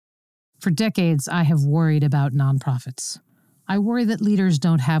For decades, I have worried about nonprofits. I worry that leaders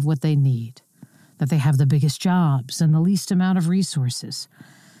don't have what they need, that they have the biggest jobs and the least amount of resources,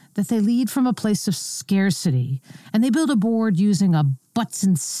 that they lead from a place of scarcity, and they build a board using a butts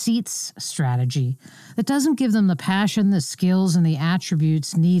and seats strategy that doesn't give them the passion, the skills, and the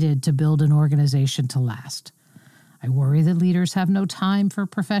attributes needed to build an organization to last. I worry that leaders have no time for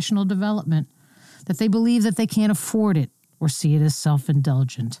professional development, that they believe that they can't afford it or see it as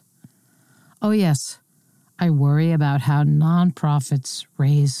self-indulgent. Oh yes, I worry about how nonprofits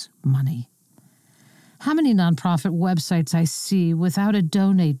raise money. How many nonprofit websites I see without a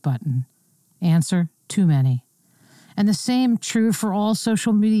donate button? Answer, too many. And the same true for all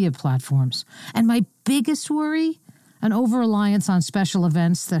social media platforms. And my biggest worry, an over-reliance on special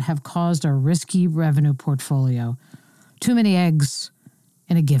events that have caused a risky revenue portfolio. Too many eggs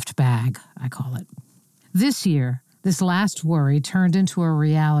in a gift bag, I call it. This year, this last worry turned into a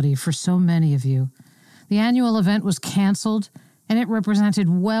reality for so many of you. The annual event was canceled, and it represented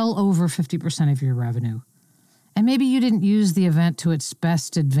well over 50% of your revenue. And maybe you didn't use the event to its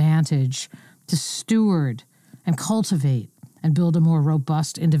best advantage to steward and cultivate and build a more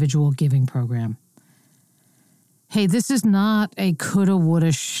robust individual giving program. Hey, this is not a coulda,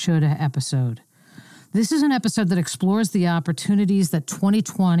 woulda, shoulda episode. This is an episode that explores the opportunities that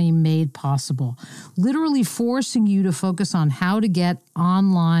 2020 made possible, literally forcing you to focus on how to get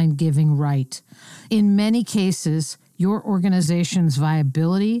online giving right. In many cases, your organization's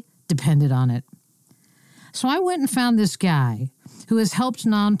viability depended on it. So I went and found this guy who has helped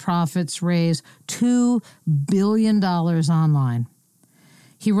nonprofits raise $2 billion online.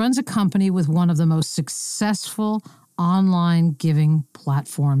 He runs a company with one of the most successful online giving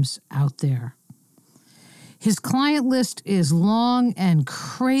platforms out there. His client list is long and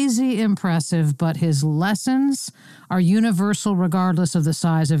crazy impressive, but his lessons are universal regardless of the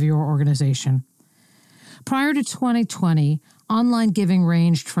size of your organization. Prior to 2020, online giving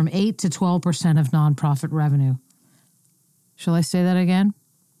ranged from 8 to 12% of nonprofit revenue. Shall I say that again?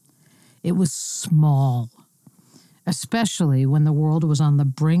 It was small, especially when the world was on the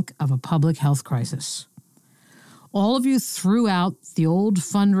brink of a public health crisis. All of you threw out the old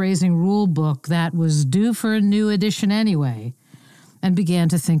fundraising rule book that was due for a new edition anyway and began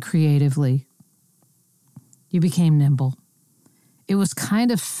to think creatively. You became nimble. It was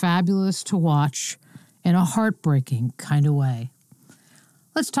kind of fabulous to watch in a heartbreaking kind of way.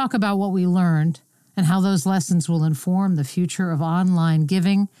 Let's talk about what we learned and how those lessons will inform the future of online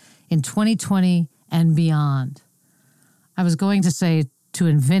giving in 2020 and beyond. I was going to say to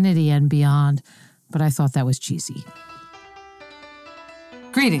infinity and beyond, but I thought that was cheesy.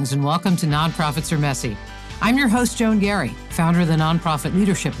 Greetings and welcome to Nonprofits Are Messy. I'm your host, Joan Gary, founder of the Nonprofit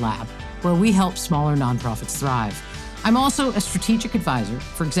Leadership Lab, where we help smaller nonprofits thrive. I'm also a strategic advisor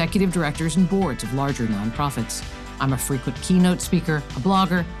for executive directors and boards of larger nonprofits. I'm a frequent keynote speaker, a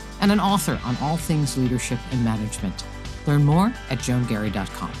blogger, and an author on all things leadership and management. Learn more at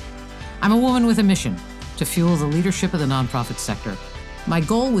joangary.com. I'm a woman with a mission to fuel the leadership of the nonprofit sector. My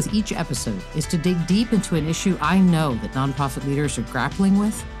goal with each episode is to dig deep into an issue I know that nonprofit leaders are grappling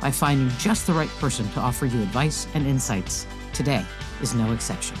with by finding just the right person to offer you advice and insights. Today is no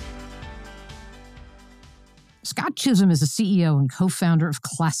exception. Scott Chisholm is the CEO and co-founder of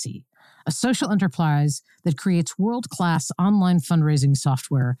Classy, a social enterprise that creates world-class online fundraising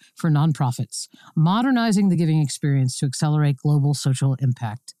software for nonprofits, modernizing the giving experience to accelerate global social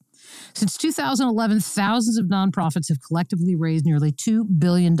impact. Since 2011, thousands of nonprofits have collectively raised nearly $2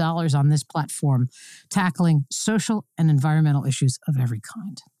 billion on this platform, tackling social and environmental issues of every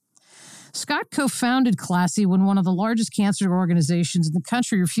kind. Scott co-founded Classy when one of the largest cancer organizations in the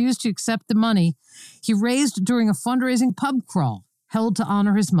country refused to accept the money he raised during a fundraising pub crawl held to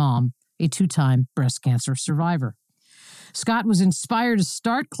honor his mom, a 2-time breast cancer survivor. Scott was inspired to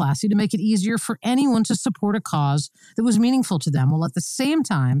start Classy to make it easier for anyone to support a cause that was meaningful to them, while at the same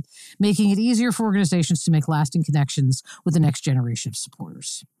time making it easier for organizations to make lasting connections with the next generation of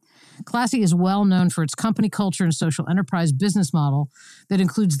supporters. Classy is well known for its company culture and social enterprise business model that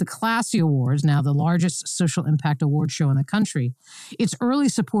includes the Classy Awards, now the largest social impact award show in the country, its early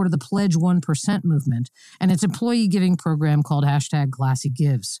support of the Pledge 1% movement, and its employee giving program called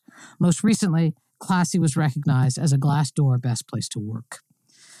 #ClassyGives. Most recently, Classy was recognized as a Glassdoor Best Place to Work.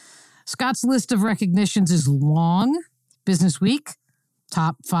 Scott's list of recognitions is long. Business Week,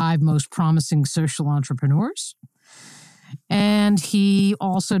 top 5 most promising social entrepreneurs. And he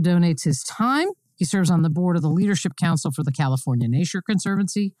also donates his time. He serves on the board of the Leadership Council for the California Nature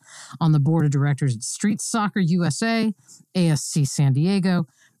Conservancy, on the board of directors at Street Soccer USA, ASC San Diego,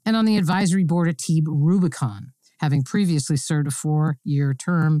 and on the advisory board at Team Rubicon, having previously served a 4-year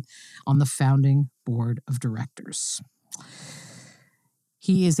term on the founding board of directors.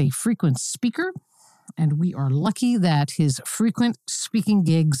 He is a frequent speaker, and we are lucky that his frequent speaking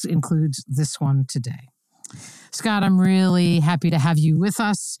gigs includes this one today. Scott, I'm really happy to have you with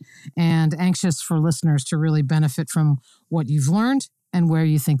us and anxious for listeners to really benefit from what you've learned and where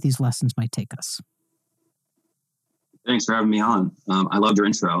you think these lessons might take us. Thanks for having me on. I loved your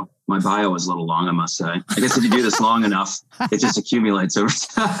intro. My bio was a little long, I must say. I guess if you do this long enough, it just accumulates over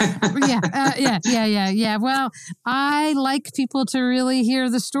time. Yeah. Well, I like people to really hear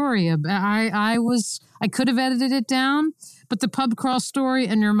the story. I could have edited it down, but the pub crawl story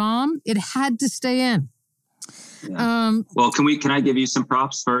and your mom, it had to stay in. Yeah. Well, can I give you some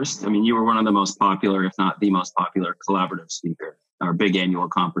props first? I mean, you were one of the most popular, if not the most popular, collaborative speaker. Our big annual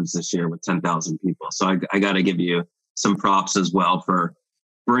conference this year with 10,000 people. So I got to give you some props as well for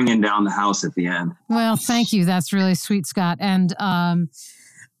bringing down the house at the end. Well, thank you. That's really sweet, Scott. And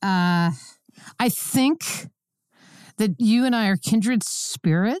I think that you and I are kindred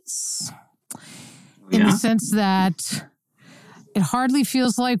spirits in the sense that it hardly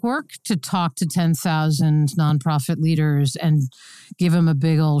feels like work to talk to 10,000 nonprofit leaders and give them a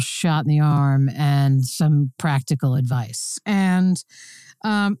big old shot in the arm and some practical advice. And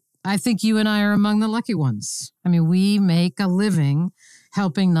I think you and I are among the lucky ones. I mean, we make a living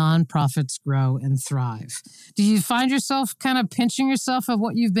helping nonprofits grow and thrive. Do you find yourself kind of pinching yourself of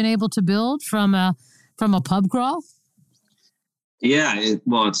what you've been able to build from a pub crawl? Yeah,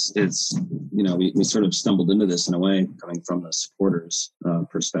 it's we sort of stumbled into this in a way, coming from the supporters'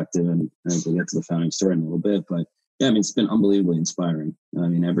 perspective, and I think we'll get to the founding story in a little bit. But yeah, I mean, it's been unbelievably inspiring. I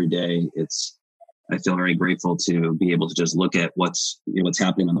mean, every day I feel very grateful to be able to just look at what's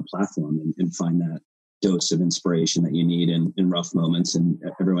happening on the platform and find that dose of inspiration that you need in rough moments. And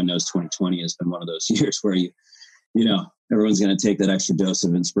everyone knows 2020 has been one of those years where everyone's going to take that extra dose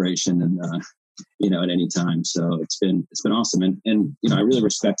of inspiration and at any time. So it's been awesome. And I really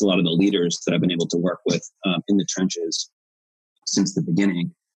respect a lot of the leaders that I've been able to work with in the trenches since the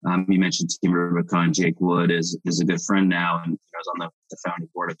beginning. You mentioned Team Rubicon. Jake Wood is a good friend now, and I was on the founding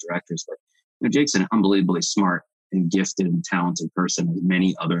board of directors. But Jake's an unbelievably smart and gifted and talented person, as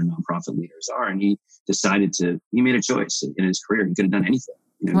many other nonprofit leaders are. And he made a choice in his career. He could have done anything.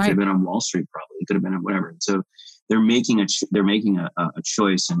 He could have been on Wall Street, probably. He could have been on whatever. And so they're making a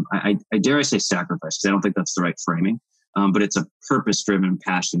choice, and I dare I say sacrifice, because I don't think that's the right framing. But it's a purpose-driven,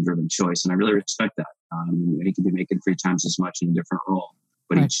 passion-driven choice, and I really respect that. He could be making 3 times as much in a different role,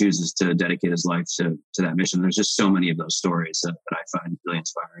 but he chooses to dedicate his life to that mission. There's just so many of those stories that I find really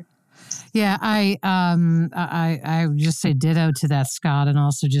inspiring. Yeah, I would just say ditto to that, Scott, and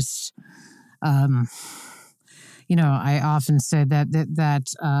also just I often say that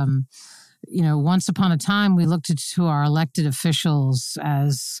once upon a time we looked to our elected officials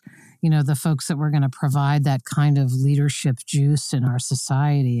as the folks that were going to provide that kind of leadership juice in our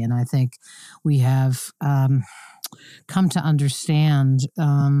society, and I think we have come to understand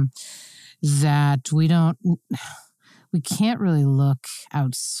that we can't really look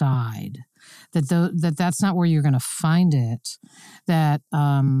outside. That's not where you're going to find it. That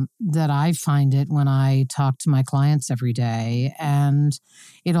I find it when I talk to my clients every day, and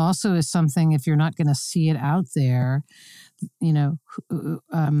it also is something, if you're not going to see it out there,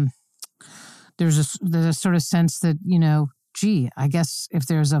 there's a sort of sense that I guess if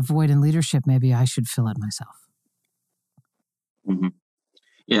there's a void in leadership, maybe I should fill it myself. Mm-hmm.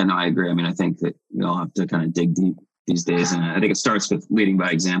 Yeah, no, I agree. I mean, I think that we all have to kind of dig deep these days, and I think it starts with leading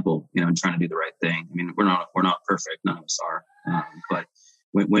by example, and trying to do the right thing. I mean, we're not perfect, none of us are, but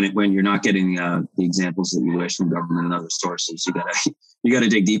when you're not getting the examples that you wish from government and other sources, you gotta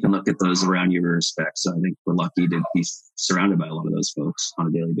dig deep and look at those around you with respect. So I think we're lucky to be surrounded by a lot of those folks on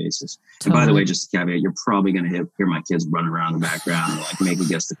a daily basis. Totally. And by the way, just a caveat, you're probably going to hear my kids running around in the background, like make a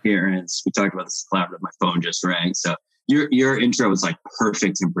guest appearance. We talked about this collaborative. My phone just rang, so. Your intro was like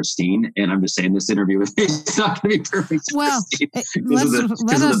perfect and pristine, and I'm just saying this interview with me is not going to be perfect. Well, because of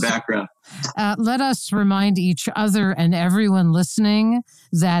the background. Let us remind each other and everyone listening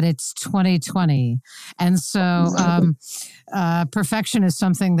that it's 2020, and so perfection is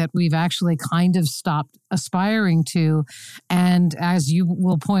something that we've actually kind of stopped aspiring to. And as you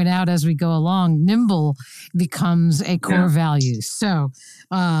will point out as we go along, nimble becomes a core value. So.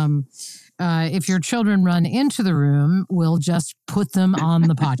 If your children run into the room, we'll just put them on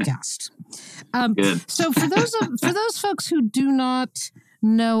the podcast. So for those folks who do not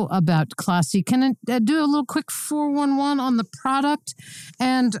know about Classy, can I do a little quick 411 on the product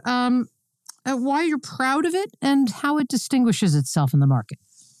and why you're proud of it and how it distinguishes itself in the market?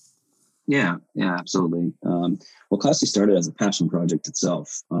 Yeah, absolutely. Well, Classy started as a passion project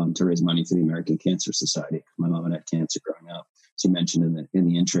itself, to raise money for the American Cancer Society. My mom had cancer growing up, as you mentioned in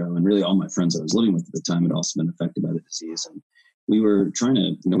the intro, and really all my friends I was living with at the time had also been affected by the disease. And we were trying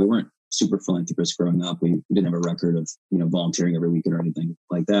to, we weren't super philanthropists growing up. We didn't have a record of, volunteering every weekend or anything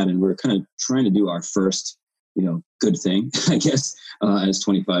like that. And we were kind of trying to do our first, good thing, I guess, as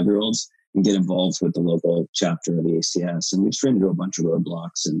 25-year-olds and get involved with the local chapter of the ACS. And we just ran into a bunch of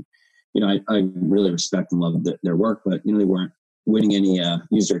roadblocks. And I really respect and love their work, but, they weren't winning any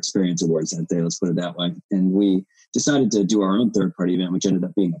user experience awards that day, let's put it that way. And we decided to do our own third-party event, which ended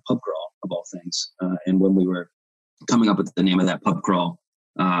up being a pub crawl of all things. And when we were coming up with the name of that pub crawl,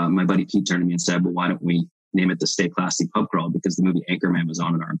 my buddy Pete turned to me and said, well, why don't we name it the Stay Classy Pub Crawl, because the movie Anchorman was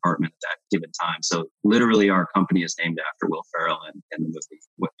on in our apartment at that given time. So literally our company is named after Will Ferrell and the movie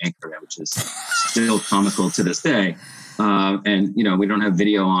Anchorman, which is still comical to this day. And, we don't have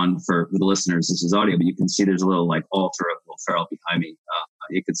video on for the listeners. This is audio, but you can see there's a little like altar of Will Ferrell behind me.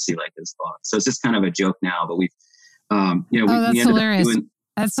 You can see like his thoughts. So it's just kind of a joke now, but we've, that's hilarious.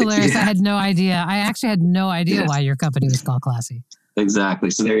 That's hilarious. Yeah. I had no idea. I actually had no idea why your company was called Classy. Exactly.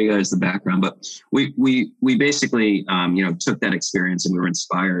 So there you go is the background. But we basically, took that experience and we were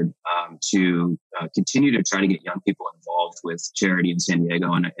inspired to continue to try to get young people involved with charity in San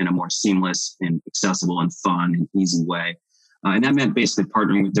Diego in a more seamless and accessible and fun and easy way. And that meant basically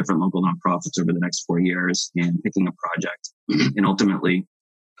partnering with different local nonprofits over the next 4 years and picking a project and ultimately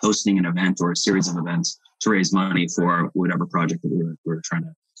hosting an event or a series of events to raise money for whatever project that we were trying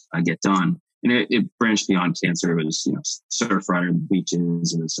to get done. And it branched beyond cancer. It was, surf rider on the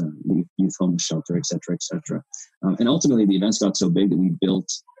beaches. It was youth homeless shelter, et cetera, et cetera. And ultimately, the events got so big that we built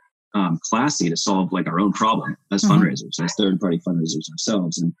Classy to solve like our own problem as fundraisers, as third-party fundraisers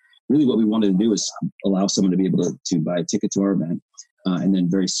ourselves. And really, what we wanted to do is allow someone to be able to buy a ticket to our event and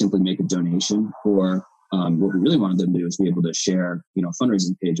then very simply make a donation. Or what we really wanted them to do is be able to share, a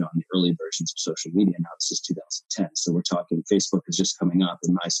fundraising page on the early versions of social media. Now this is 2010. So we're talking Facebook is just coming up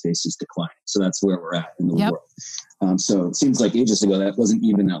and MySpace is declining. So that's where we're at in the world. So it seems like ages ago, that wasn't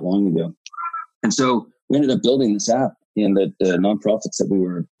even that long ago. And so we ended up building this app, and the nonprofits that we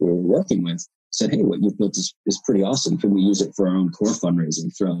were working with said, hey, what you've built is pretty awesome. Can we use it for our own core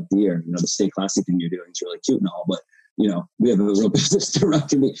fundraising throughout the year? The Stay Classy thing you're doing is really cute and all, but we have a real business to run,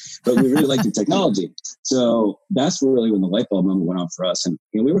 but we really like the technology. So that's really when the light bulb moment went on for us. And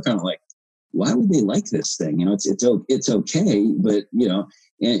we were kind of like, why would they like this thing? It's okay, but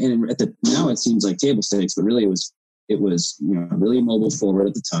and now it seems like table stakes, but really it was really mobile forward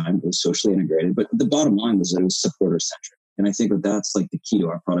at the time. It was socially integrated, but the bottom line was that it was supporter centric. And I think that's like the key to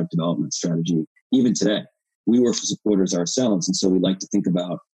our product development strategy. Even today, we were supporters ourselves, and so we like to think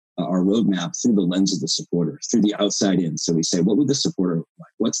about our roadmap through the lens of the supporter, through the outside in. So we say, what would the supporter look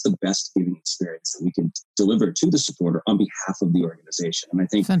like? What's the best giving experience that we can deliver to the supporter on behalf of the organization? And I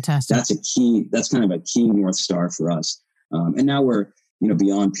think Fantastic. that's kind of a key North Star for us. And now we're,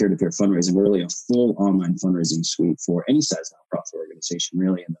 beyond peer-to-peer fundraising, we're really a full online fundraising suite for any size nonprofit organization,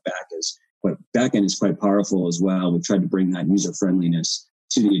 really. And the back end is quite powerful as well. We've tried to bring that user friendliness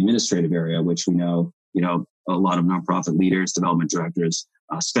to the administrative area, which we know, a lot of nonprofit leaders, development directors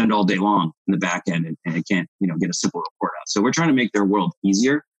spend all day long in the back end and can't, get a simple report out. So we're trying to make their world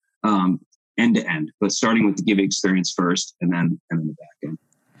easier, end to end, but starting with the giving experience first and then the back end.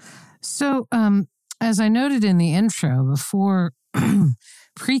 So, as I noted in the intro, before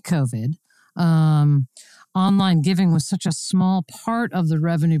pre-COVID, online giving was such a small part of the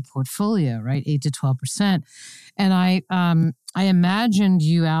revenue portfolio, right? 8 to 12%. And I imagined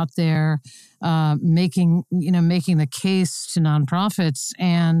you out there making the case to nonprofits.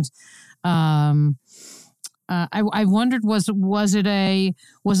 And I wondered, was it a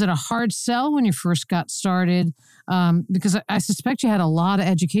hard sell when you first got started? Because I suspect you had a lot of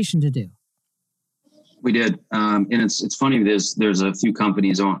education to do. We did. And it's funny, there's a few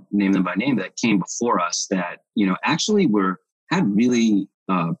companies, I won't name them by name, that came before us that, actually had really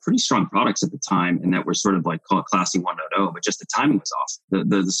pretty strong products at the time, and that were sort of like, call it Classy 1.0, but just the timing was off.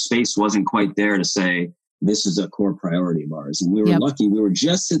 The space wasn't quite there to say, this is a core priority of ours. And we were lucky. We were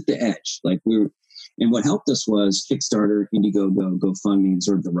just at the edge. And what helped us was Kickstarter, Indiegogo, GoFundMe, and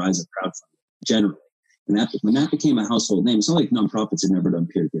sort of the rise of crowdfunding generally. And when that became a household name, it's not like nonprofits had never done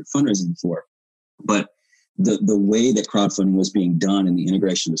peer-to-peer fundraising before. But the way that crowdfunding was being done and the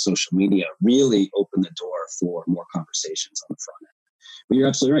integration of social media really opened the door for more conversations on the front end. But you're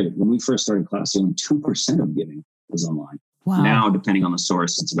absolutely right. When we first started Classy, only 2% of giving was online. Wow. Now, depending on the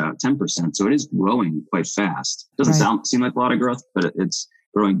source, it's about 10%. So it is growing quite fast. Doesn't seem like a lot of growth, but it's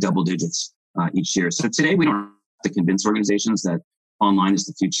growing double digits each year. So today we don't have to convince organizations that online is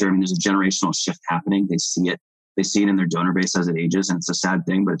the future. I mean, there's a generational shift happening. They see it. They see it in their donor base as it ages, and it's a sad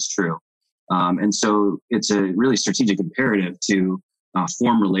thing, but it's true. And so it's a really strategic imperative to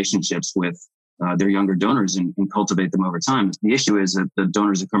form relationships with their younger donors and cultivate them over time. The issue is that the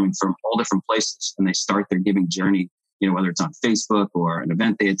donors are coming from all different places, and they start their giving journey, whether it's on Facebook or an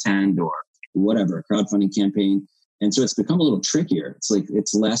event they attend or whatever, a crowdfunding campaign. And so it's become a little trickier. It's like,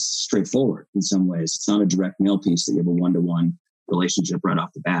 it's less straightforward in some ways. It's not a direct mail piece that you have a one-to-one relationship right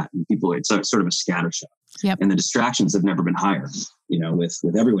off the bat. And people, it's sort of a scattershot. Yep. And the distractions have never been higher,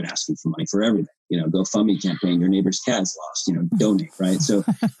 with everyone asking for money for everything, GoFundMe campaign, your neighbor's cat's lost, donate, right? So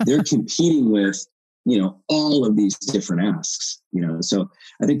they're competing with, all of these different asks, so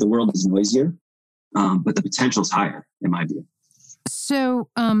I think the world is noisier, but the potential is higher in my view. So,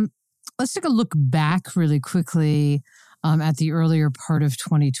 let's take a look back really quickly at the earlier part of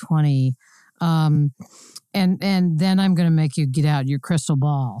 2020. And then I'm going to make you get out your crystal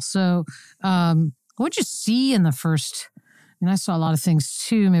ball. So what'd you see in the first, I saw a lot of things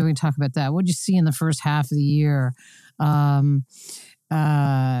too. Maybe we can talk about that. What'd you see in the first half of the year, with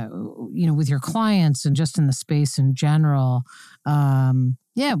your clients and just in the space in general? How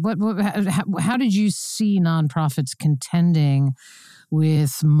did you see nonprofits contending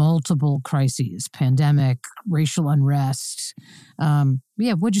with multiple crises, pandemic, racial unrest?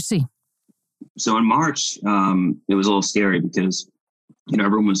 What'd you see? So in March, it was a little scary because,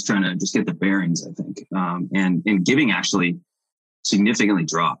 everyone was trying to just get the bearings, I think. And giving actually significantly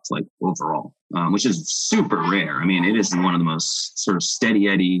dropped, like overall, which is super rare. I mean, it is one of the most sort of steady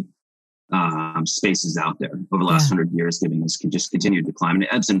Eddie spaces out there. Over the last 100 years, giving has just continued to climb, and it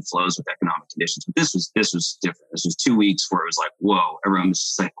ebbs and flows with economic conditions. But this was different. This was 2 weeks where it was like, whoa, everyone was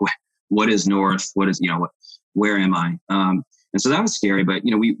just like, what is North? What is, where am I? And so that was scary, but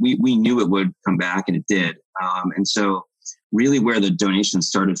we knew it would come back, and it did. And so really where the donations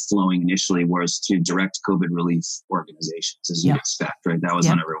started flowing initially was to direct COVID relief organizations, as you'd expect, right? That was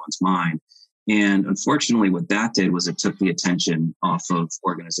on everyone's mind. And unfortunately, what that did was it took the attention off of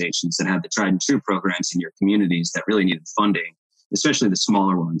organizations that had the tried and true programs in your communities that really needed funding, especially the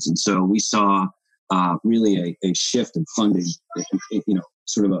smaller ones. And so we saw really a shift in funding,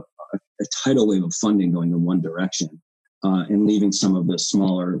 sort of a tidal wave of funding going in one direction, and leaving some of the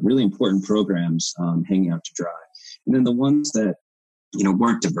smaller, really important programs hanging out to dry. And then the ones that,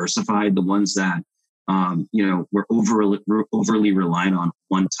 weren't diversified, the ones that, were overly reliant on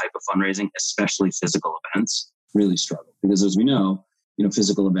one type of fundraising, especially physical events, really struggled. Because as we know,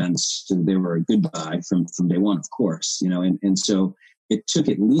 physical events, they were a good buy from day one, of course, and so it took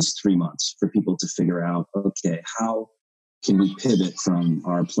at least 3 months for people to figure out, okay, how can we pivot from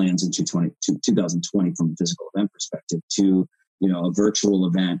our plans in 2020 from a physical event perspective to, a virtual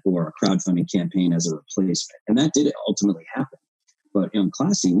event or a crowdfunding campaign as a replacement. And that did ultimately happen. But in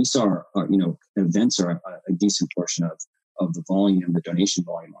Classy, we saw our events are a decent portion of the volume, the donation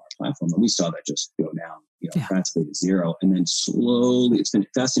volume on our platform. And we saw that just go down, practically to zero. And then slowly, it's been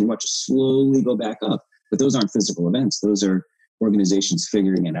fascinating to watch it slowly go back up. But those aren't physical events. Those are organizations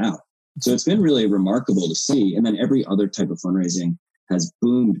figuring it out. So it's been really remarkable to see. And then every other type of fundraising has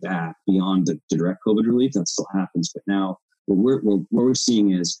boomed back beyond the direct COVID relief. That still happens. But now what we're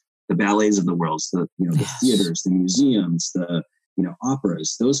seeing is the ballets of the world, the theaters, the museums, the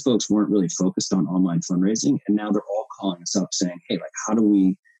operas. Those folks weren't really focused on online fundraising, and now they're all calling us up saying, "Hey, like how do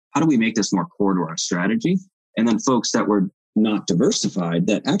we make this more core to our strategy?" And then folks that were not diversified,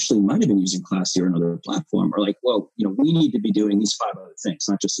 that actually might have been using Classy or another platform, are like, "Well, we need to be doing these 5 other things,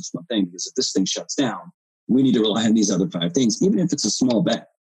 not just this one thing, because if this thing shuts down, we need to rely on these other 5 things, even if it's a small bet."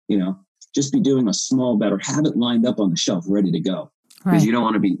 Just be doing a small bet or have it lined up on the shelf ready to go. Right. Because you don't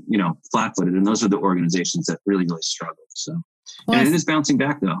want to be, flat-footed. And those are the organizations that really, really struggled. So, and it is bouncing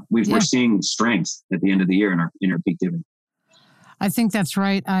back though. We're seeing strength at the end of the year in our peak giving. I think that's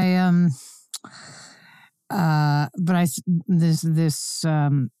right. The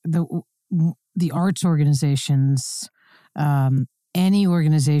arts organizations, any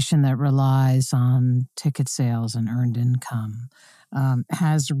organization that relies on ticket sales and earned income,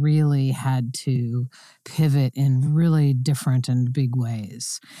 has really had to pivot in really different and big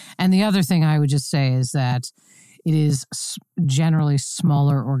ways. And the other thing I would just say is that it is generally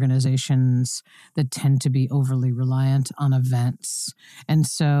smaller organizations that tend to be overly reliant on events. And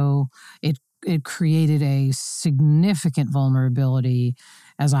so it created a significant vulnerability,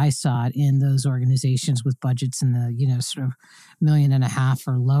 as I saw it, in those organizations with budgets in the, sort of $1.5 million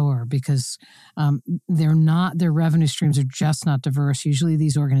or lower, because their revenue streams are just not diverse. Usually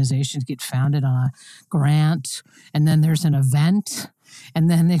these organizations get founded on a grant, and then there's an event, and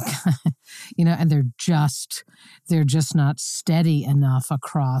then they, and they're just not steady enough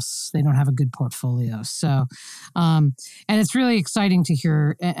across. They don't have a good portfolio. So, and it's really exciting to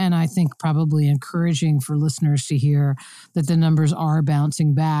hear, and I think probably encouraging for listeners to hear that the numbers are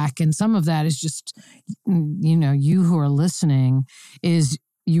bouncing back. And some of that is just, you who are listening, is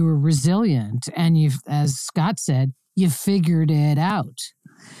you were resilient, and you've, as Scott said, you figured it out.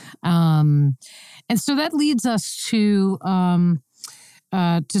 And so that leads us to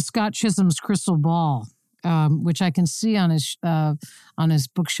Scott Chisholm's crystal ball, which I can see on his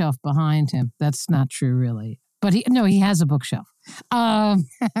bookshelf behind him. That's not true, really, but he has a bookshelf.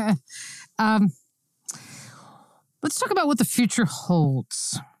 Let's talk about what the future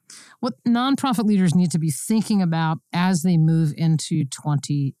holds. What nonprofit leaders need to be thinking about as they move into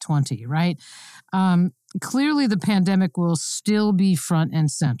 2020, right? Clearly, the pandemic will still be front and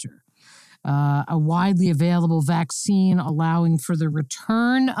center. A widely available vaccine allowing for the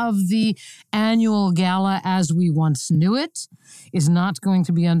return of the annual gala as we once knew it is not going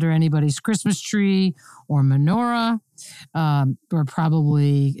to be under anybody's Christmas tree or menorah. Or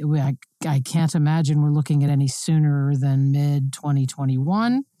probably, I can't imagine we're looking at any sooner than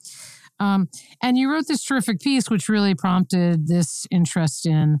mid-2021. And you wrote this terrific piece, which really prompted this interest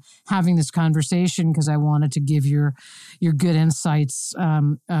in having this conversation, because I wanted to give your good insights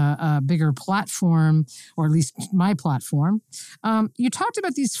a bigger platform, or at least my platform. You talked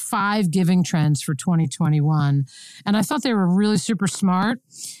about these 5 giving trends for 2021, and I thought they were really super smart.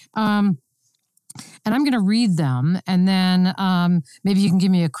 And I'm going to read them, and then maybe you can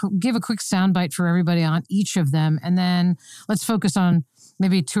give a quick soundbite for everybody on each of them, and then let's focus on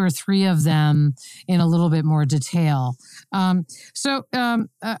maybe 2 or 3 of them in a little bit more detail. So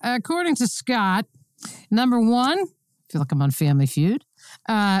according to Scott, number 1, I feel like I'm on Family Feud,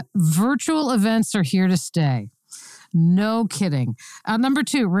 virtual events are here to stay. No kidding. Number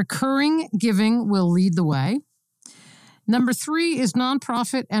 2, recurring giving will lead the way. Number 3 is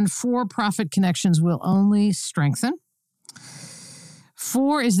nonprofit and for-profit connections will only strengthen.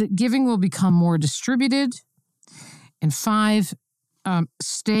 4 is that giving will become more distributed. And 5,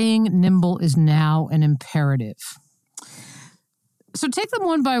 staying nimble is now an imperative. So take them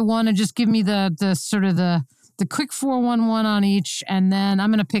one by one and just give me the sort of the quick 411 on each, and then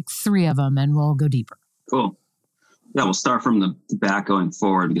I'm going to pick 3 of them and we'll go deeper. Cool. Yeah, we'll start from the back going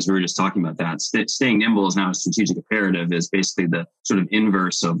forward, because we were just talking about that. Staying nimble is now a strategic imperative, is basically the sort of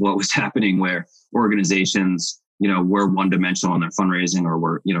inverse of what was happening, where organizations, were one-dimensional in their fundraising, or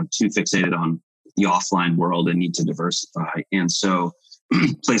were, too fixated on the offline world and need to diversify. And so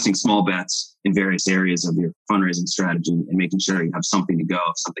placing small bets in various areas of your fundraising strategy and making sure you have something to go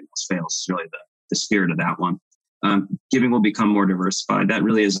if something else fails is really the spirit of that one. Giving will become more diversified. That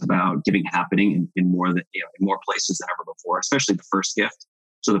really is about giving happening in more places than ever before, especially the first gift.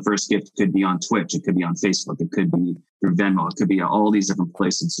 So the first gift could be on Twitch, it could be on Facebook, it could be through Venmo, it could be all these different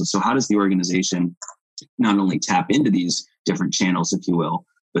places. So how does the organization not only tap into these different channels, if you will,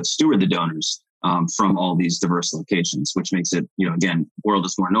 but steward the donors from all these diverse locations, which makes it, again, world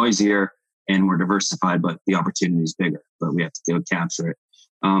is more noisier and more diversified, but the opportunity is bigger, but we have to go capture it.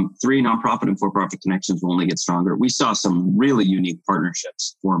 3, nonprofit and for-profit connections will only get stronger. We saw some really unique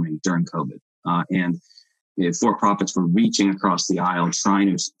partnerships forming during COVID, and for-profits were reaching across the aisle,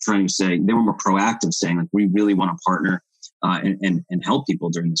 trying to say, they were more proactive, saying, like, we really want to partner and help people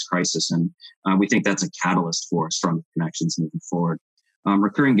during this crisis. And we think that's a catalyst for stronger connections moving forward.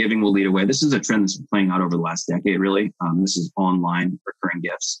 Recurring giving will lead away. This is a trend that's been playing out over the last decade, really. This is online recurring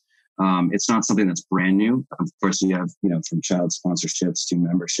gifts. It's not something that's brand new. Of course, you have, from child sponsorships to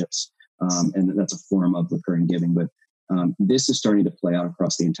memberships, and that's a form of recurring giving. But this is starting to play out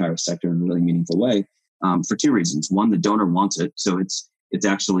across the entire sector in a really meaningful way for 2 reasons. One, the donor wants it, so it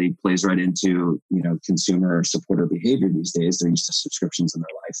actually plays right into consumer or supporter behavior these days. They're used to subscriptions in their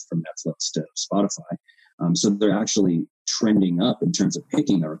life, from Netflix to Spotify. So they're actually trending up in terms of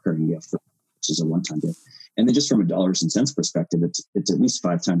picking a recurring gift, which is a one-time gift. And then just from a dollars and cents perspective, it's at least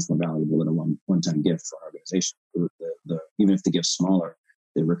 5 times more valuable than a one-time gift for an organization. Even if the gift's smaller,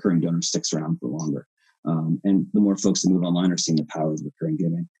 the recurring donor sticks around for longer. And the more folks that move online are seeing the power of recurring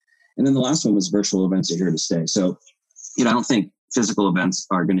giving. And then the last one was virtual events are here to stay. So, I don't think physical events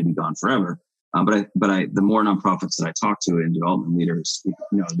are going to be gone forever. But the more nonprofits that I talk to and development leaders,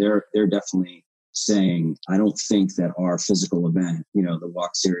 they're definitely saying, I don't think that our physical event, the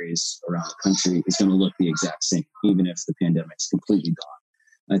walk series around the country, is going to look the exact same, even if the pandemic's completely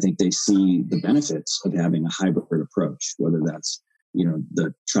gone. I think they see the benefits of having a hybrid approach, whether that's,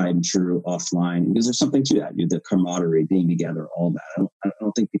 the tried and true offline, because there's something to that, the camaraderie, being together, all that. I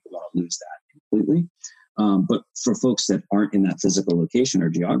don't think people want to lose that completely. But for folks that aren't in that physical location or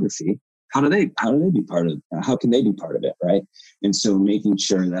geography, how can they be part of it, right? And so making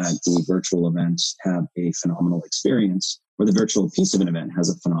sure that the virtual events have a phenomenal experience, or the virtual piece of an event has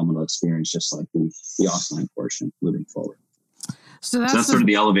a phenomenal experience, just like the offline portion moving forward. So that's sort of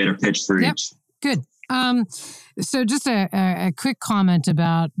the elevator pitch for each. Good. So just a quick comment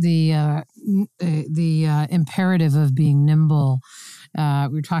about the imperative of being nimble. We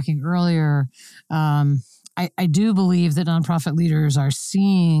were talking earlier. I do believe that nonprofit leaders are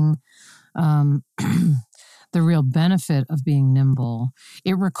seeing the real benefit of being nimble.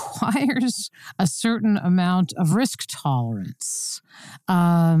 It requires a certain amount of risk tolerance.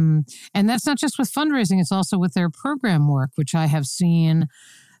 And that's not just with fundraising, it's also with their program work, which I have seen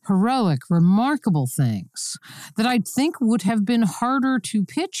heroic, remarkable things that I think would have been harder to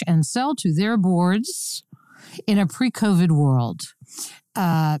pitch and sell to their boards in a pre-COVID world.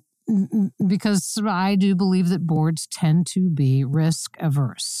 Because I do believe that boards tend to be risk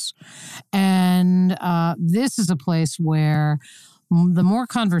averse. And this is a place where the more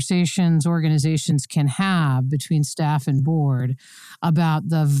conversations organizations can have between staff and board about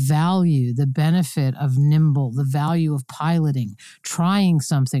the value, the benefit of nimble, the value of piloting, trying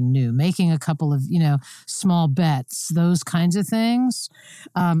something new, making a couple of, small bets, those kinds of things.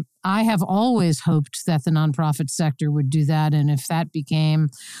 I have always hoped that the nonprofit sector would do that. And if that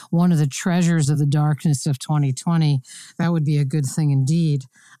became one of the treasures of the darkness of 2020, that would be a good thing indeed.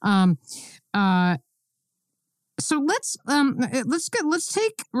 So let's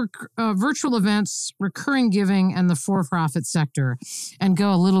take virtual events, recurring giving, and the for-profit sector, and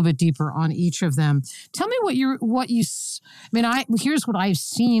go a little bit deeper on each of them. Tell me here's what I've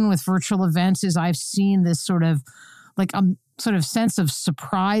seen with virtual events is I've seen this sort of sense of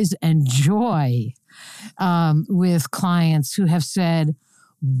surprise and joy with clients who have said,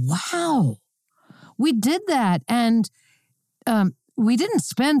 "Wow, we did that," and we didn't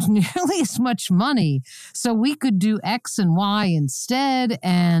spend nearly as much money, so we could do X and Y instead.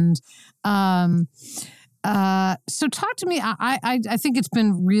 And so talk to me. I think it's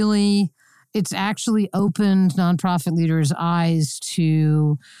actually opened nonprofit leaders' eyes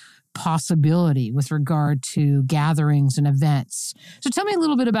to possibility with regard to gatherings and events. So tell me a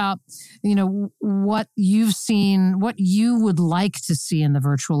little bit about, what you've seen, what you would like to see in the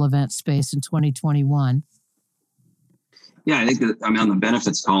virtual event space in 2021. Yeah, I think that I'm on the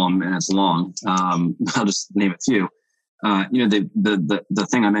benefits column, and it's long. I'll just name a few. The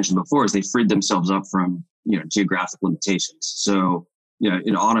thing I mentioned before is they freed themselves up from geographic limitations. So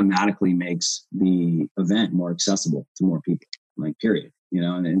it automatically makes the event more accessible to more people. Period.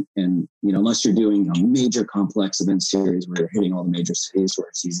 And unless you're doing a major complex event series where you're hitting all the major cities where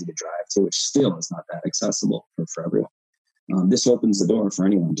it's easy to drive to, which still is not that accessible for everyone. This opens the door for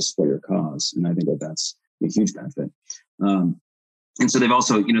anyone to support your cause, and I think that's a huge benefit. And so they've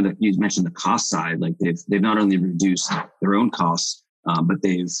also, that you mentioned the cost side, they've not only reduced their own costs, but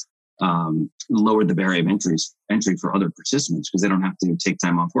they've lowered the barrier of entry for other participants, because they don't have to take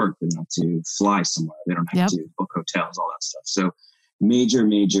time off work. They don't have to fly somewhere. They don't have to book hotels, all that stuff. So major,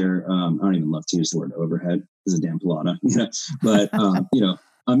 I don't even love to use the word overhead. It's a damn palata, but,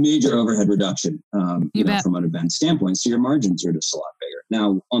 a major overhead reduction, from an event standpoint. So your margins are just a lot bigger.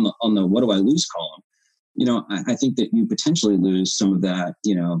 Now on the what do I lose column, I think that you potentially lose some of that,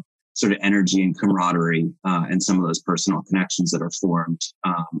 sort of energy and camaraderie and some of those personal connections that are formed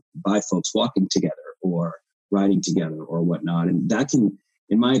by folks walking together or riding together or whatnot. And that can,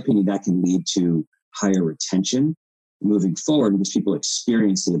 in my opinion, lead to higher retention moving forward because people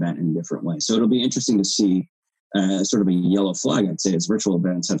experience the event in a different way. So it'll be interesting to see sort of a yellow flag, I'd say, as virtual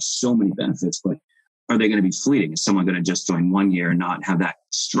events have so many benefits, but are they going to be fleeting? Is someone going to just join 1 year and not have that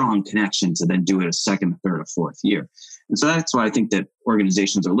strong connection to then do it a second, third, or fourth year? And so that's why I think that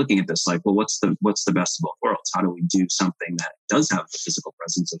organizations are looking at this well, what's the best of both worlds? How do we do something that does have the physical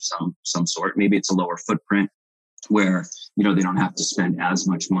presence of some sort? Maybe it's a lower footprint where, they don't have to spend as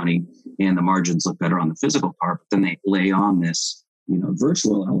much money and the margins look better on the physical part, but then they lay on this,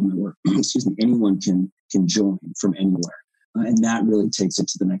 virtual element where, anyone can join from anywhere. And that really takes it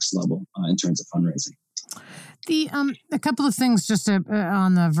to the next level in terms of fundraising. A couple of things just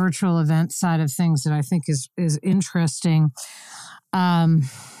on the virtual event side of things that I think is interesting. I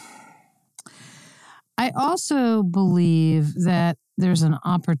also believe that there's an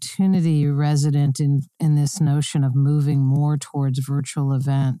opportunity resident in this notion of moving more towards virtual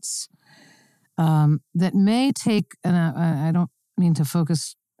events that may take, and I don't mean to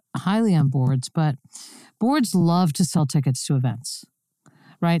focus highly on boards, but boards love to sell tickets to events,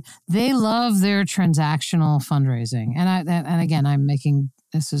 right? They love their transactional fundraising. And again, I'm making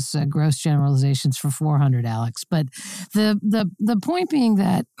This is gross generalizations for 400, Alex. But the point being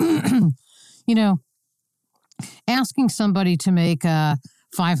that, asking somebody to make a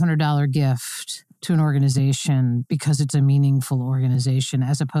 $500 gift to an organization because it's a meaningful organization,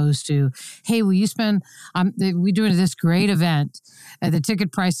 as opposed to, hey, will you spend, we're doing this great event, the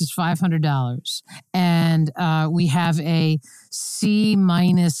ticket price is $500, and we have a C-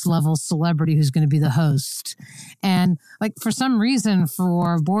 level celebrity who's going to be the host. And like, for some reason,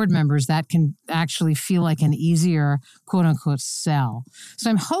 for board members, that can actually feel like an easier, quote unquote, sell. So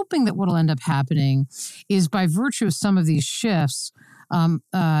I'm hoping that what'll end up happening is, by virtue of some of these shifts, and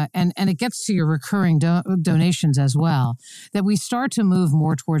it gets to your recurring donations as well, that we start to move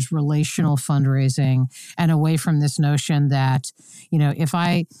more towards relational fundraising and away from this notion that, if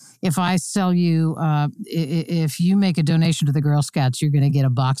I sell you, if you make a donation to the Girl Scouts, you're going to get a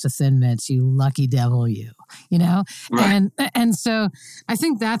box of Thin Mints, you lucky devil, Right. And so I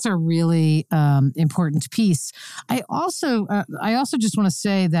think that's a really important piece. I also just want to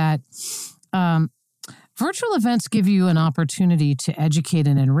say that virtual events give you an opportunity to educate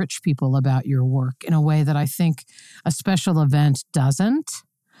and enrich people about your work in a way that I think a special event doesn't,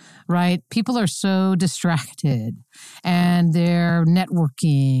 right? People are so distracted, and they're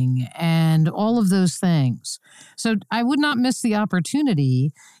networking and all of those things. So I would not miss the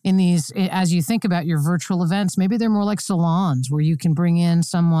opportunity in these, as you think about your virtual events. Maybe they're more like salons where you can bring in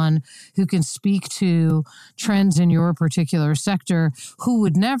someone who can speak to trends in your particular sector, who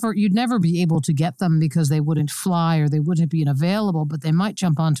you'd never be able to get them because they wouldn't fly or they wouldn't be available, but they might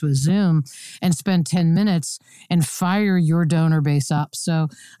jump onto a Zoom and spend 10 minutes and fire your donor base up. So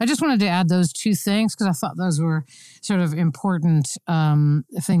I just wanted to add those two things because I thought those were sort of important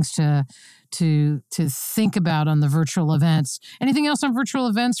things to think about on the virtual events. Anything else on virtual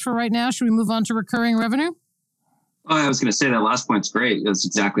events for right now? Should we move on to recurring revenue? Oh, I was going to say that last point's great. That's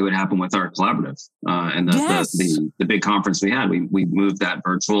exactly what happened with our collaborative and the big conference we had. We moved that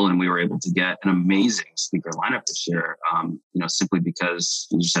virtual, and we were able to get an amazing speaker lineup this year. Simply because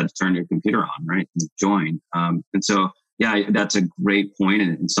you just had to turn your computer on, right, and join. And so, yeah, that's a great point,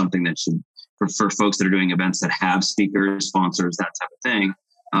 and something that should, for folks that are doing events that have speakers, sponsors, that type of thing.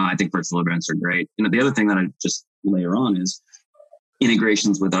 I think virtual events are great. The other thing that I just layer on is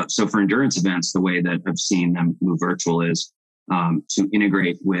integrations with us. So for endurance events, the way that I've seen them move virtual is to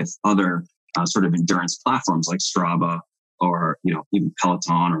integrate with other sort of endurance platforms like Strava or, even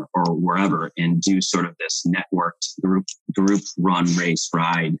Peloton or wherever, and do sort of this networked group run, race,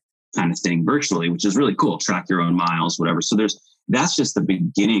 ride kind of thing virtually, which is really cool. Track your own miles, whatever. So that's just the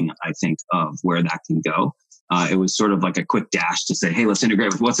beginning, I think, of where that can go. It was sort of like a quick dash to say, hey, let's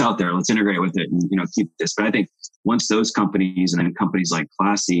integrate with what's out there. Let's integrate with it and, keep this. But I think once those companies, and then companies like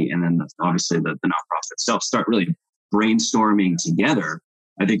Classy, and then obviously the nonprofit itself, start really brainstorming together,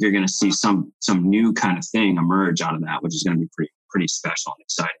 I think you're going to see some new kind of thing emerge out of that, which is going to be pretty special and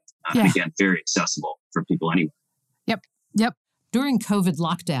exciting. And again, very accessible for people anywhere. Yep. During COVID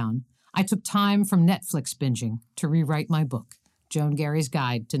lockdown, I took time from Netflix binging to rewrite my book, Joan Gary's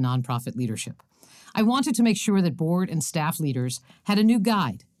Guide to Nonprofit Leadership. I wanted to make sure that board and staff leaders had a new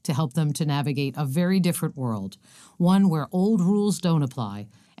guide to help them to navigate a very different world, one where old rules don't apply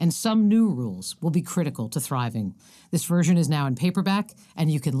and some new rules will be critical to thriving. This version is now in paperback,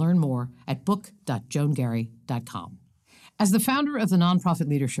 and you can learn more at book.joangary.com. As the founder of the Nonprofit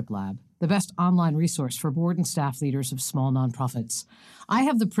Leadership Lab, the best online resource for board and staff leaders of small nonprofits, I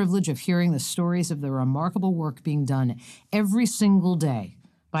have the privilege of hearing the stories of the remarkable work being done every single day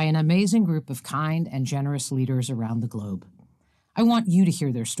by an amazing group of kind and generous leaders around the globe. I want you to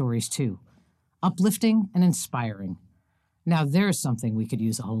hear their stories too. Uplifting and inspiring. Now there's something we could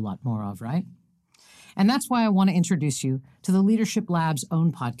use a whole lot more of, right? And that's why I want to introduce you to the Leadership Lab's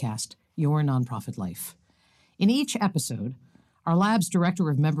own podcast, Your Nonprofit Life. In each episode, our lab's Director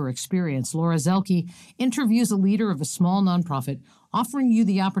of Member Experience, Laura Zelke, interviews a leader of a small nonprofit, offering you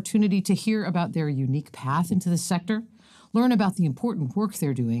the opportunity to hear about their unique path into the sector, learn about the important work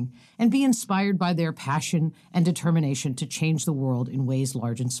they're doing, and be inspired by their passion and determination to change the world in ways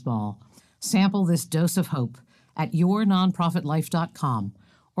large and small. Sample this dose of hope at yournonprofitlife.com,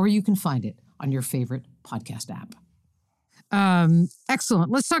 or you can find it on your favorite podcast app.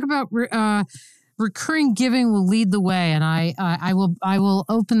 Excellent. Let's talk about recurring giving will lead the way, and I will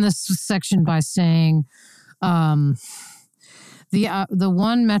open this section by saying the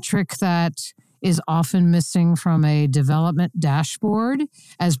one metric that is often missing from a development dashboard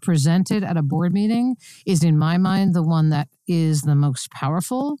as presented at a board meeting is, in my mind, the one that is the most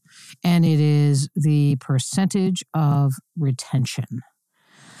powerful, and it is the percentage of retention.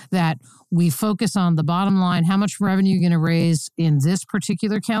 that we focus on the bottom line, how much revenue you're going to raise in this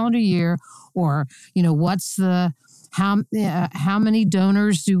particular calendar year, or, what's the, how many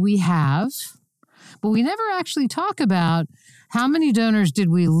donors do we have? But we never actually talk about how many donors did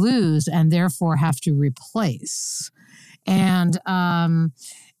we lose and therefore have to replace.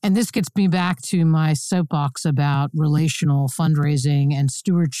 And this gets me back to my soapbox about relational fundraising and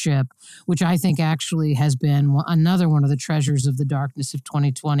stewardship, which I think actually has been another one of the treasures of the darkness of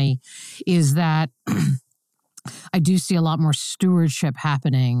 2020, is that I do see a lot more stewardship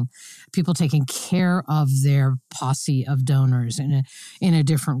happening, people taking care of their posse of donors in a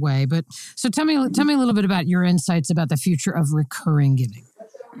different way. But so tell me a little bit about your insights about the future of recurring giving.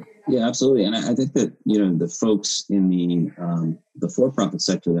 Yeah, absolutely. And I think that, the folks in the for-profit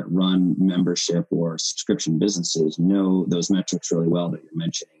sector that run membership or subscription businesses know those metrics really well that you're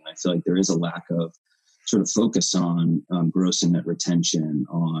mentioning. And I feel like there is a lack of sort of focus on gross and net retention,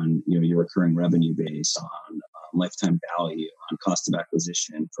 on, your recurring revenue base, on lifetime value, on cost of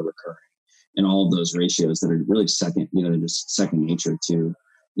acquisition for recurring, and all of those ratios that are really second, they're just second nature to,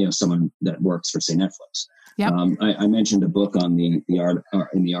 someone that works for, say, Netflix. Yep. I mentioned a book on in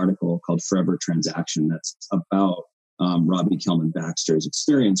the article called Forever Transaction that's about Robbie Kellman Baxter's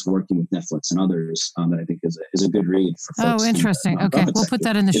experience working with Netflix and others that I think is a good read for folks. Oh, interesting. Okay, we'll put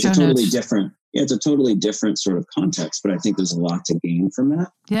that in the show notes. It's a totally different sort of context, but I think there's a lot to gain from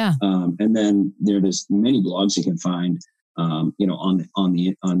that. Yeah. And then there's many blogs you can find, on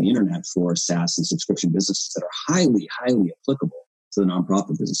the internet for SaaS and subscription businesses that are highly, highly applicable to the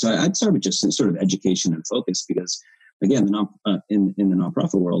nonprofit business. So I'd start with just sort of education and focus, because again, in the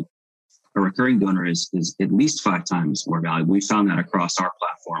nonprofit world, a recurring donor is at least 5 times more valuable. We found that across our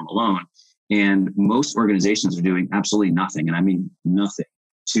platform alone. And most organizations are doing absolutely nothing, and I mean nothing,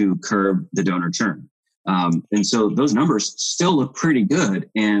 to curb the donor churn. And so those numbers still look pretty good,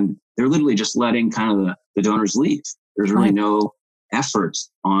 and they're literally just letting kind of the donors leave. There's really no effort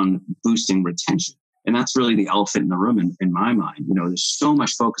on boosting retention. And that's really the elephant in the room in my mind. There's so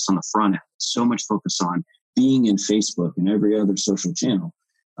much focus on the front end, so much focus on being in Facebook and every other social channel.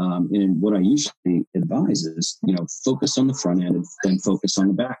 And what I usually advise is, focus on the front end and then focus on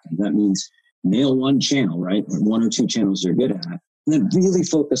the back end. That means nail one channel, right? Or 1 or 2 channels you're good at, and then really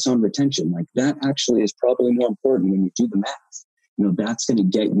focus on retention. Like, that actually is probably more important when you do the math. That's going to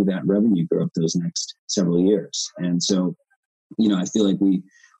get you that revenue growth those next several years. And so, I feel like we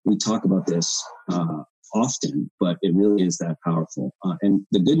talk about this often, but it really is that powerful. And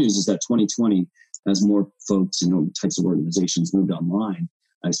the good news is that 2020, as more folks and types of organizations moved online,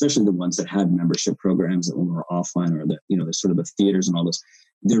 especially the ones that had membership programs that were offline, or the sort of the theaters and all this,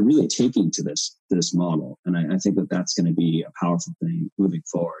 they're really taking to this model. And I think that that's going to be a powerful thing moving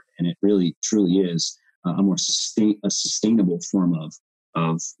forward. And it really, truly is a more sustainable form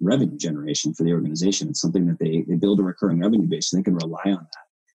of revenue generation for the organization. It's something that they build a recurring revenue base, and they can rely on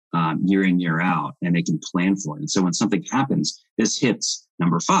that year in, year out, and they can plan for it. And so when something happens, this hits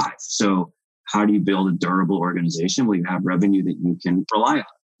number 5. So how do you build a durable organization? Well, you have revenue that you can rely on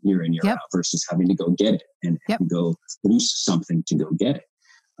year in, year out, versus having to go get it and go produce something to go get it.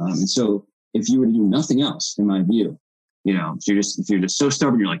 And so if you were to do nothing else, in my view, if you're just so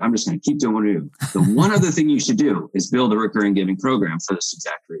stubborn, you're like, I'm just going to keep doing what I do. The one other thing you should do is build a recurring giving program for this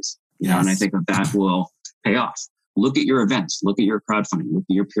exact reason. And I think that will pay off. Look at your events, look at your crowdfunding, look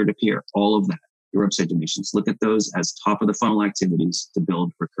at your peer-to-peer, all of that, your website donations. Look at those as top of the funnel activities to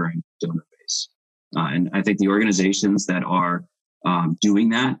build recurring donor base. And I think the organizations that are doing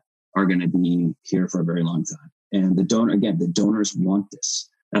that are going to be here for a very long time. And the donors want this.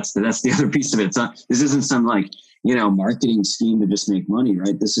 That's the other piece of it. This isn't some marketing scheme to just make money,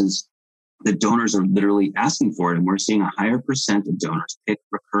 right? This is, the donors are literally asking for it. And we're seeing a higher percent of donors pick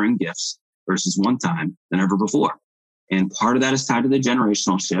recurring gifts versus one time than ever before. And part of that is tied to the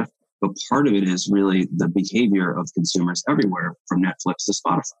generational shift, but part of it is really the behavior of consumers everywhere, from Netflix to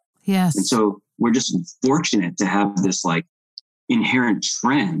Spotify. Yes. And so we're just fortunate to have this inherent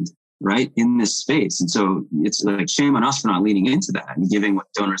trend, right, in this space. And so it's shame on us for not leaning into that and giving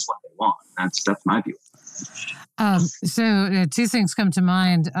donors what they want. That's my view. So 2 things come to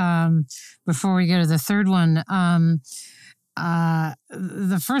mind before we go to the third one.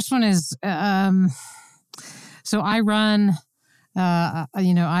 The first one is, so I run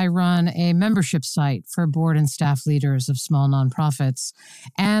a membership site for board and staff leaders of small nonprofits,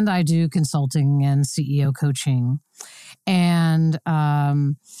 and I do consulting and CEO coaching. And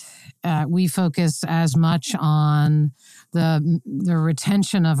we focus as much on the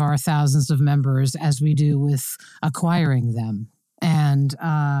retention of our thousands of members as we do with acquiring them. And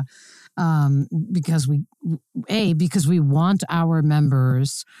because we want our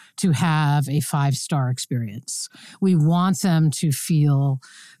members to have a 5-star experience. We want them to feel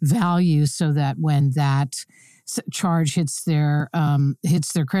value so that when that charge hits their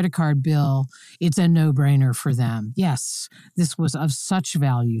credit card bill, it's a no-brainer for them. Yes, this was of such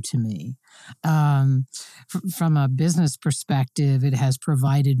value to me. From a business perspective, it has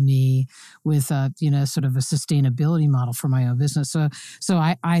provided me with a sort of a sustainability model for my own business. So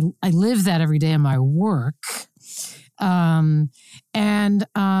I live that every day in my work. The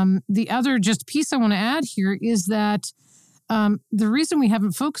other just piece I want to add here is that the reason we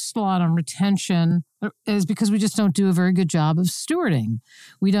haven't focused a lot on retention is because we just don't do a very good job of stewarding.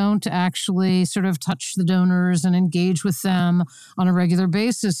 We don't actually sort of touch the donors and engage with them on a regular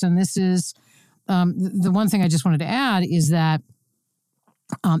basis. And this is the one thing I just wanted to add is that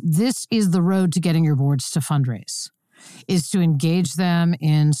this is the road to getting your boards to fundraise, is to engage them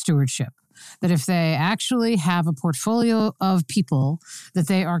in stewardship. That if they actually have a portfolio of people that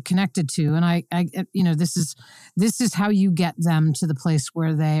they are connected to, and this is how you get them to the place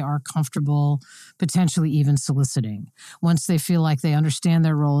where they are comfortable, potentially even soliciting. Once they feel like they understand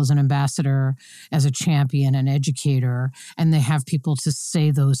their role as an ambassador, as a champion, an educator, and they have people to say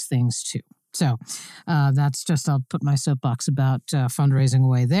those things to. So that's just, I'll put my soapbox about fundraising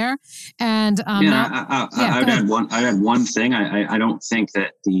away there. And I'd add one thing. I don't think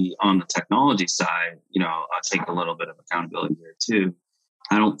that on the technology side, I'll take a little bit of accountability here too.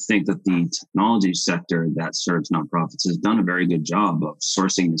 I don't think that the technology sector that serves nonprofits has done a very good job of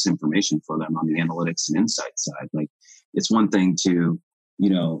sourcing this information for them on the analytics and insight side. Like, it's one thing to,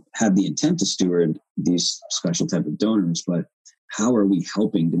 have the intent to steward these special type of donors, but how are we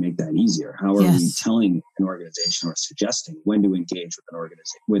helping to make that easier? How are we telling an organization or suggesting when to engage with an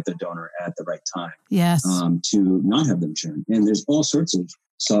organization, with a donor at the right time? Yes. To not have them churn. And there's all sorts of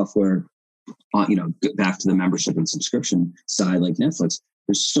software, back to the membership and subscription side, like Netflix.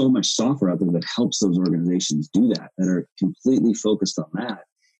 There's so much software out there that helps those organizations do that are completely focused on that.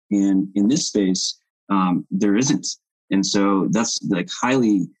 And in this space, there isn't. And so that's like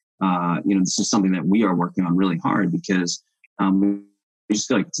highly, this is something that we are working on really hard because we just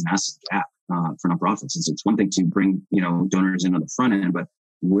feel like it's a massive gap for nonprofits. It's one thing to bring, donors in on the front end, but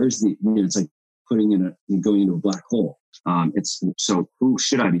where's it's like going into a black hole. So who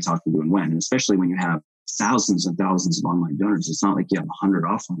should I be talking to and when? And especially when you have thousands and thousands of online donors. It's not like you have 100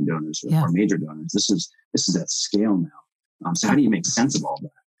 offline donors or major donors. This is at scale now. So how do you make sense of all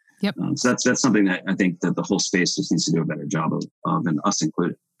that? Yep. So that's something that I think that the whole space just needs to do a better job of, and us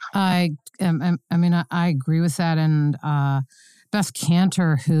included. I agree with that. And Beth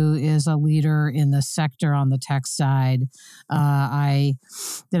Cantor, who is a leader in the sector on the tech side, I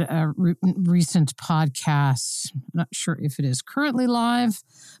did a recent podcast. I'm not sure if it is currently live,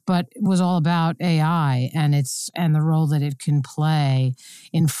 but it was all about AI and the role that it can play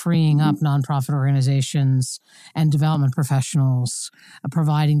in freeing up nonprofit organizations and development professionals,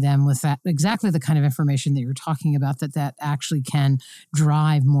 providing them with that exactly the kind of information that you're talking about that actually can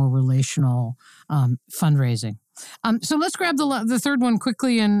drive more relational fundraising. So let's grab the third one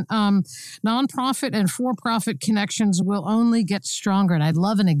quickly. And nonprofit and for-profit connections will only get stronger. And I'd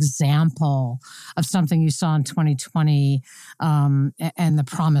love an example of something you saw in 2020 and the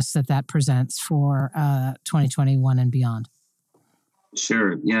promise that presents for 2021 and beyond.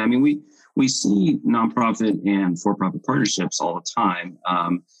 Sure. Yeah. I mean, we see nonprofit and for-profit partnerships all the time.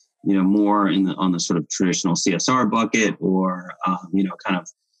 More on the sort of traditional CSR bucket or kind of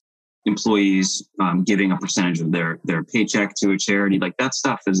employees giving a percentage of their paycheck to a charity. Like, that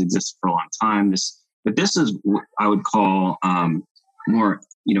stuff has existed for a long time. But this is what I would call more,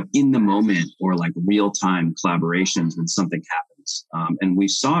 in the moment or like real-time collaborations when something happens. And we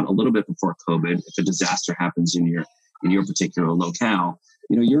saw it a little bit before COVID. If a disaster happens in your particular locale,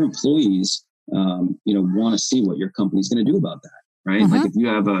 your employees, want to see what your company's going to do about that. Right? Mm-hmm. Like, if you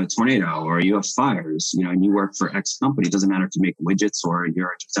have a tornado or you have fires, and you work for X company, it doesn't matter if you make widgets or you're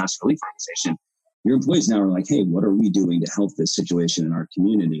a disaster relief organization. Your employees now are like, hey, what are we doing to help this situation in our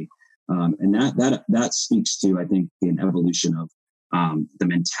community? And that speaks to, I think, an evolution of the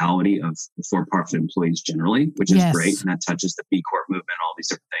mentality of for-profit employees generally, which is great. And that touches the B Corp movement, all these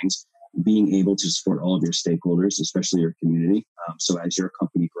different things. Being able to support all of your stakeholders, especially your community. So as your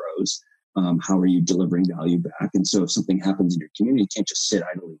company grows, how are you delivering value back? And so if something happens in your community, you can't just sit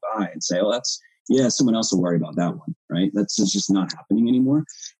idly by and say, oh, someone else will worry about that one, right? That's just not happening anymore.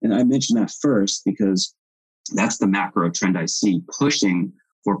 And I mentioned that first because that's the macro trend I see pushing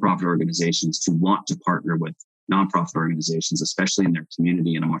for-profit organizations to want to partner with nonprofit organizations, especially in their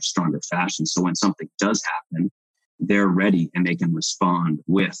community, in a much stronger fashion. So when something does happen, they're ready and they can respond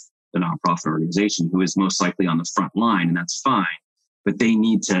with the nonprofit organization who is most likely on the front line, and that's fine. But they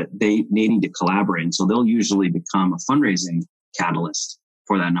need to collaborate, and so they'll usually become a fundraising catalyst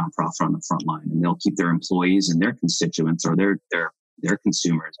for that nonprofit on the front line, and they'll keep their employees and their constituents or their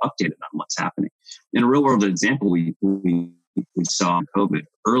consumers updated on what's happening. In a real world example, we saw in COVID,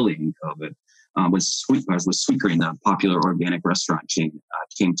 early in COVID, was Sweetgreen, the popular organic restaurant chain,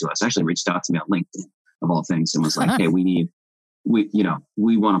 came to us. Actually, reached out to me on LinkedIn of all things, and was like, "Hey, we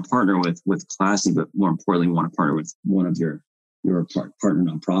want to partner with Classy, but more importantly, we want to partner with one of your partner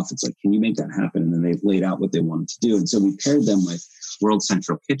nonprofits. Like, can you make that happen?" And then they've laid out what they wanted to do, and so we paired them with World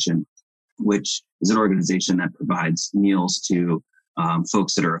Central Kitchen, which is an organization that provides meals to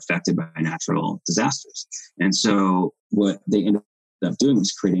folks that are affected by natural disasters. And so what they ended up doing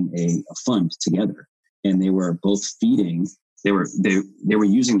was creating a fund together, and they were both feeding. They were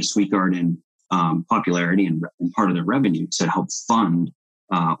using the Sweet Garden popularity and part of their revenue to help fund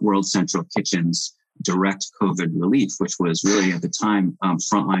World Central Kitchen's direct COVID relief, which was really at the time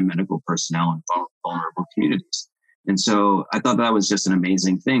frontline medical personnel in vulnerable communities. And so I thought that was just an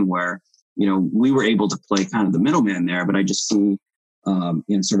amazing thing where, we were able to play kind of the middleman there, but I just see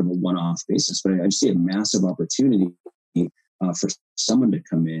in sort of a one-off basis, but I just see a massive opportunity for someone to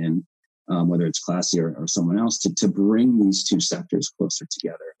come in, whether it's Classy or someone else, to bring these two sectors closer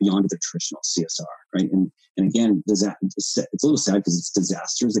together beyond the traditional CSR, right? And again, it's a little sad because it's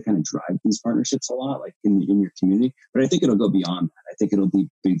disasters that kind of drive these partnerships a lot, like in your community. But I think it'll go beyond that. I think it'll be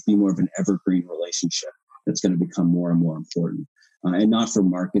more of an evergreen relationship that's going to become more and more important. And not for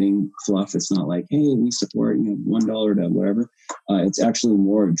marketing fluff. It's not like, hey, we support $1 to whatever. It's actually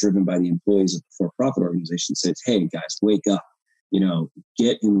more driven by the employees of the for-profit organization. Says, hey guys, wake up.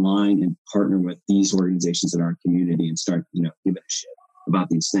 Get in line and partner with these organizations in our community and start, giving a shit about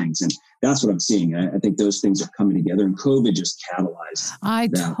these things. And that's what I'm seeing. I think those things are coming together, and COVID just catalyzed. I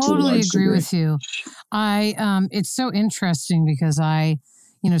totally agree with you. It's so interesting because I,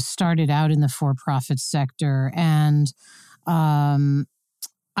 started out in the for-profit sector, and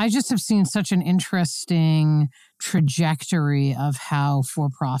I just have seen such an interesting trajectory of how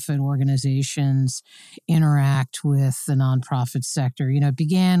for-profit organizations interact with the nonprofit sector. It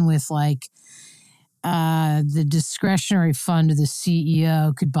began with the discretionary fund of the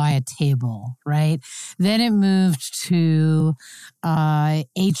CEO could buy a table, right? Then it moved to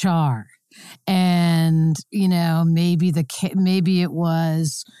HR, and maybe it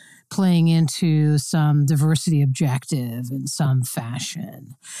was playing into some diversity objective in some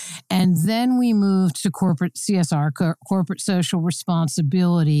fashion. And then we moved to corporate CSR, corporate social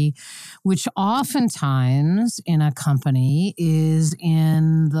responsibility, which oftentimes in a company is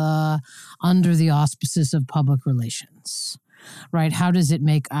under the auspices of public relations, right? How does it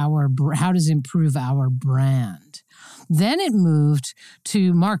improve our brand? Then it moved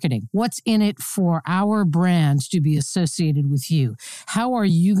to marketing. What's in it for our brand to be associated with you? How are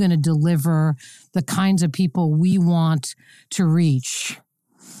you going to deliver the kinds of people we want to reach?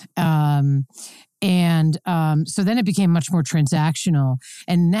 So then it became much more transactional.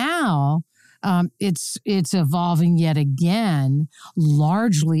 And now it's evolving yet again,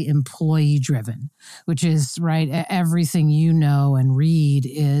 largely employee driven, which is right. Everything and read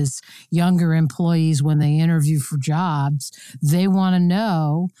is younger employees when they interview for jobs, they want to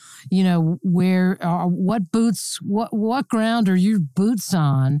know, what ground are your boots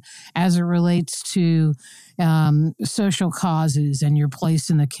on as it relates to social causes and your place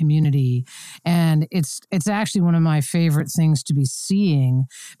in the community. And it's actually one of my favorite things to be seeing,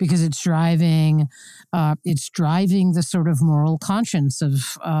 because it's driving the sort of moral conscience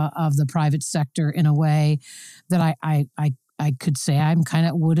of the private sector in a way that I could say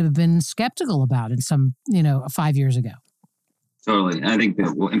would have been skeptical about in some 5 years ago. Totally. I think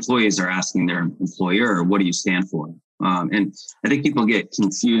that employees are asking their employer, what do you stand for? And I think people get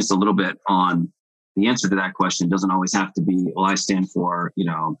confused a little bit on the answer to that question. It doesn't always have to be, well, I stand for,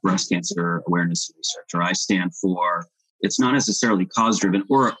 breast cancer awareness and research, or I stand for, it's not necessarily cause driven,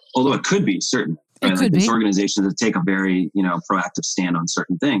 or although it could be, certainly. Right? Like there's organizations that take a very, proactive stand on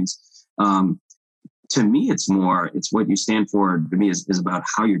certain things. To me, it's what you stand for. To me, is about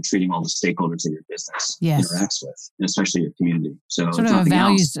how you're treating all the stakeholders that your business interacts with, and especially your community. So sort of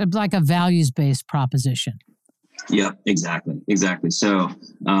like a values-based proposition. Yeah, exactly. So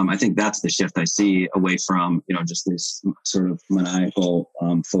I think that's the shift I see away from, just this sort of maniacal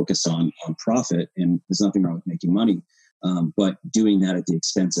focus on profit. And there's nothing wrong with making money, but doing that at the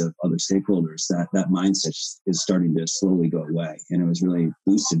expense of other stakeholders, that mindset is starting to slowly go away. And it was really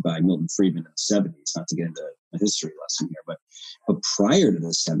boosted by Milton Friedman in the 70s, not to get into a history lesson here, but prior to the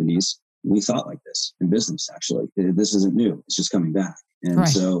 70s, we thought like this in business, actually. This isn't new. It's just coming back. And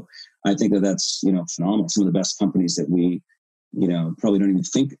so I think that's, phenomenal. Some of the best companies that we, probably don't even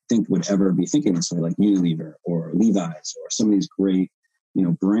think would ever be thinking this way, like Unilever or Levi's or some of these great,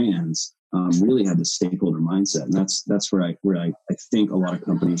 brands, really have the stakeholder mindset. And that's where I think a lot of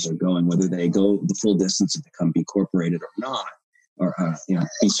companies are going, whether they go the full distance and become B Corporated or not, or,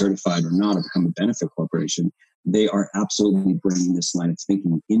 be certified or not, or become a benefit corporation. They are absolutely bringing this line of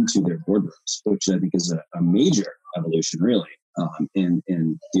thinking into their boardrooms, which I think is a major evolution, really, in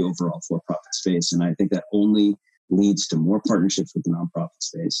the overall for-profit space. And I think that only leads to more partnerships with the nonprofit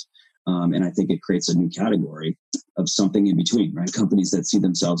space. And I think it creates a new category of something in between, right? Companies that see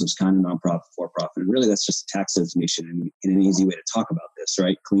themselves as kind of nonprofit, for-profit. And really, that's just a tax designation and an easy way to talk about this,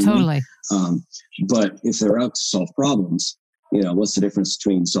 right? Cleanly. Totally. But if they're out to solve problems, what's the difference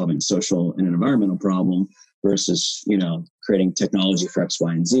between solving a social and an environmental problem versus, creating technology for X,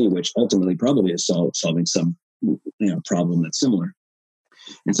 Y, and Z, which ultimately probably is solving some, problem that's similar.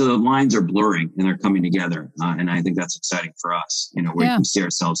 And so the lines are blurring and they're coming together. And I think that's exciting for us, where we see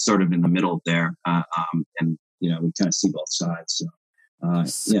ourselves sort of in the middle there. And, we kind of see both sides.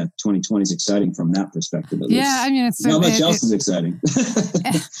 So, 2020 is exciting from that perspective. At least. I mean, it's not much else is exciting.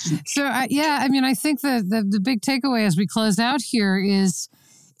 So, I mean, I think the big takeaway as we close out here is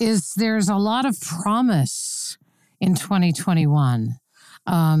there's a lot of promise in 2021.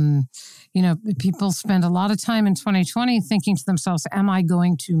 People spend a lot of time in 2020 thinking to themselves, am I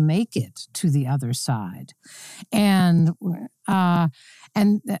going to make it to the other side? And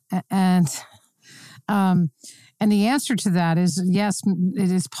the answer to that is yes,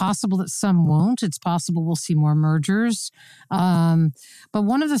 it is possible that some won't. It's possible we'll see more mergers. But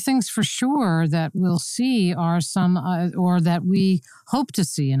one of the things for sure that we'll see are some, or that we hope to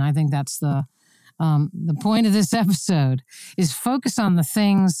see, and I think that's the point of this episode, is focus on the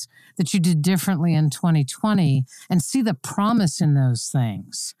things that you did differently in 2020 and see the promise in those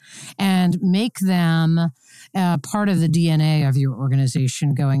things and make them part of the DNA of your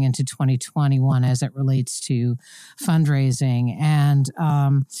organization going into 2021 as it relates to fundraising, and,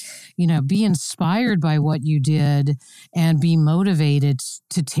 be inspired by what you did and be motivated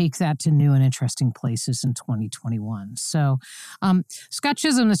to take that to new and interesting places in 2021. So, Scott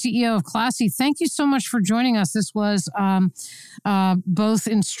Chisholm, the CEO of Classy, thank you so much for joining us. This was both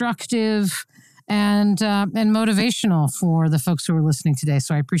instructive and motivational for the folks who are listening today.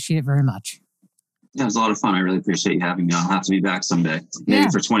 So I appreciate it very much. Yeah, it was a lot of fun. I really appreciate you having me. I'll have to be back someday, maybe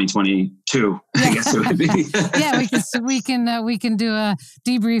for 2022. I guess it would be. we can do a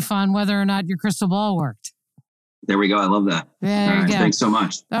debrief on whether or not your crystal ball worked. There we go. I love that. There you go. Thanks so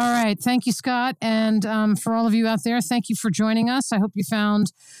much. All right. Thank you, Scott. And for all of you out there, thank you for joining us. I hope you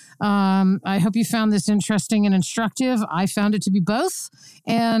found this interesting and instructive. I found it to be both.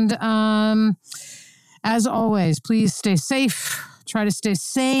 And as always, please stay safe. Try to stay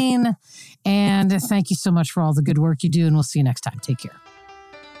sane. And thank you so much for all the good work you do. And we'll see you next time. Take care.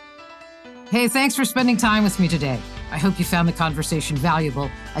 Hey, thanks for spending time with me today. I hope you found the conversation valuable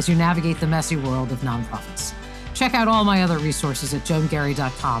as you navigate the messy world of nonprofits. Check out all my other resources at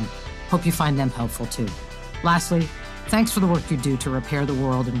joangarry.com. Hope you find them helpful too. Lastly, thanks for the work you do to repair the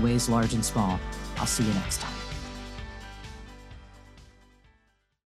world in ways large and small. I'll see you next time.